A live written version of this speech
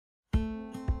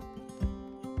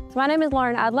So my name is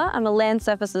Lauren Adler. I'm a Land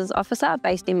Services Officer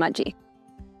based in Mudgee.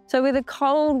 So with a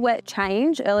cold, wet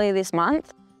change earlier this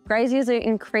month, graziers are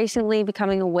increasingly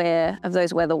becoming aware of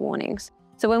those weather warnings.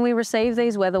 So when we receive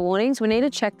these weather warnings, we need to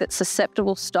check that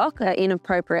susceptible stock are in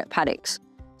appropriate paddocks.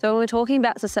 So when we're talking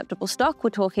about susceptible stock, we're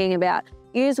talking about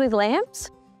ewes with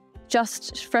lambs,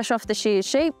 just fresh off the sheared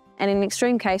sheep, and in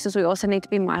extreme cases, we also need to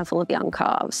be mindful of young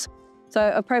calves.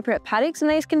 So appropriate paddocks in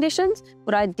these conditions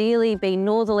would ideally be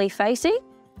northerly facing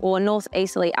or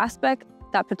northeasterly aspect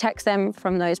that protects them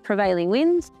from those prevailing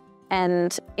winds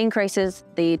and increases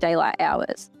the daylight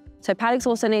hours. So paddocks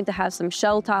also need to have some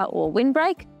shelter or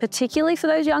windbreak, particularly for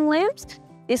those young lambs.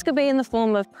 This could be in the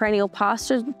form of perennial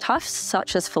pasture tufts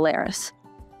such as phalaris.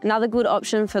 Another good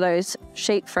option for those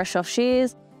sheep fresh off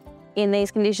shears in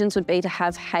these conditions would be to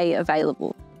have hay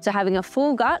available. So having a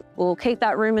full gut will keep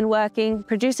that rumen working,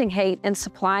 producing heat and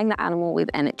supplying the animal with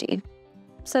energy.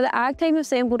 So the ag team have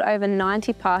sampled over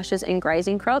 90 pastures and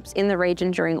grazing crops in the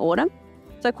region during autumn.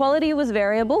 So quality was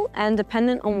variable and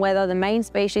dependent on whether the main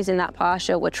species in that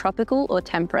pasture were tropical or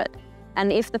temperate,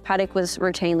 and if the paddock was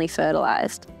routinely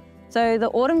fertilised. So the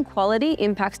autumn quality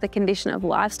impacts the condition of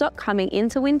livestock coming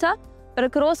into winter, but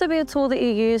it could also be a tool that you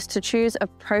use to choose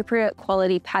appropriate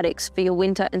quality paddocks for your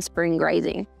winter and spring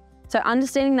grazing. So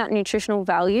understanding that nutritional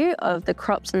value of the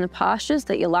crops and the pastures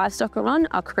that your livestock are on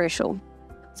are crucial.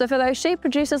 So for those sheep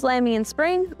producers lambing in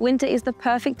spring, winter is the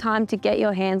perfect time to get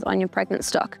your hands on your pregnant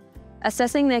stock.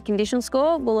 Assessing their condition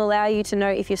score will allow you to know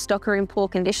if your stock are in poor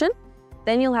condition.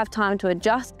 Then you'll have time to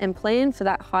adjust and plan for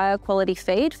that higher quality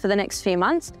feed for the next few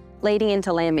months leading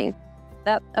into lambing.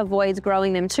 That avoids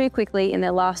growing them too quickly in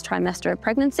their last trimester of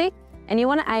pregnancy, and you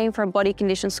want to aim for a body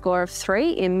condition score of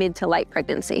 3 in mid to late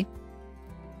pregnancy.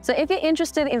 So if you're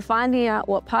interested in finding out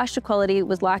what pasture quality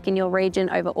was like in your region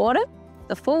over autumn,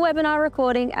 the full webinar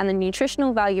recording and the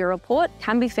nutritional value report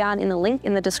can be found in the link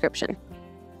in the description.